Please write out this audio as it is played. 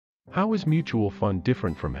How is mutual fund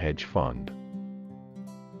different from hedge fund?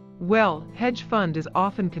 Well, hedge fund is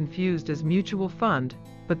often confused as mutual fund,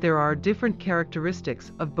 but there are different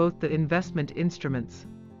characteristics of both the investment instruments.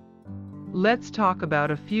 Let's talk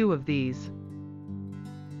about a few of these.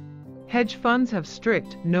 Hedge funds have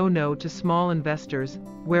strict no to small investors,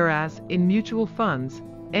 whereas in mutual funds,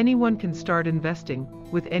 anyone can start investing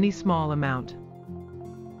with any small amount.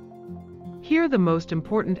 Here the most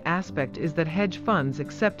important aspect is that hedge funds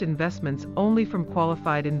accept investments only from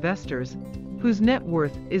qualified investors, whose net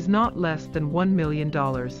worth is not less than $1 million.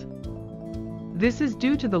 This is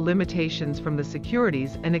due to the limitations from the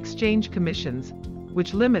Securities and Exchange Commissions,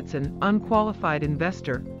 which limits an unqualified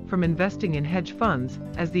investor from investing in hedge funds,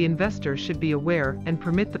 as the investor should be aware and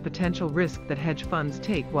permit the potential risk that hedge funds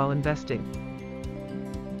take while investing.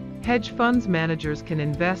 Hedge funds managers can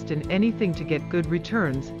invest in anything to get good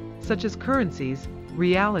returns, such as currencies,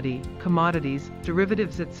 reality, commodities,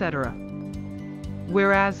 derivatives, etc.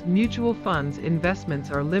 Whereas mutual funds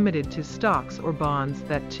investments are limited to stocks or bonds,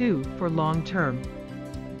 that too for long term.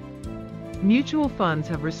 Mutual funds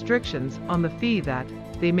have restrictions on the fee that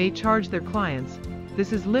they may charge their clients.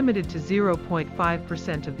 This is limited to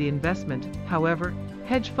 0.5% of the investment. However,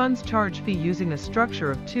 hedge funds charge fee using a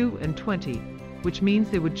structure of 2 and 20, which means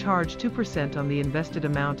they would charge 2% on the invested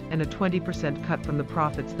amount and a 20% cut from the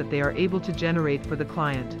profits that they are able to generate for the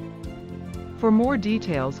client. For more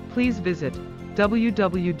details, please visit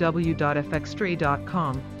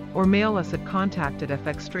www.fxtray.com or mail us at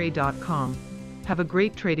contact@fxtray.com. Have a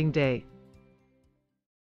great trading day.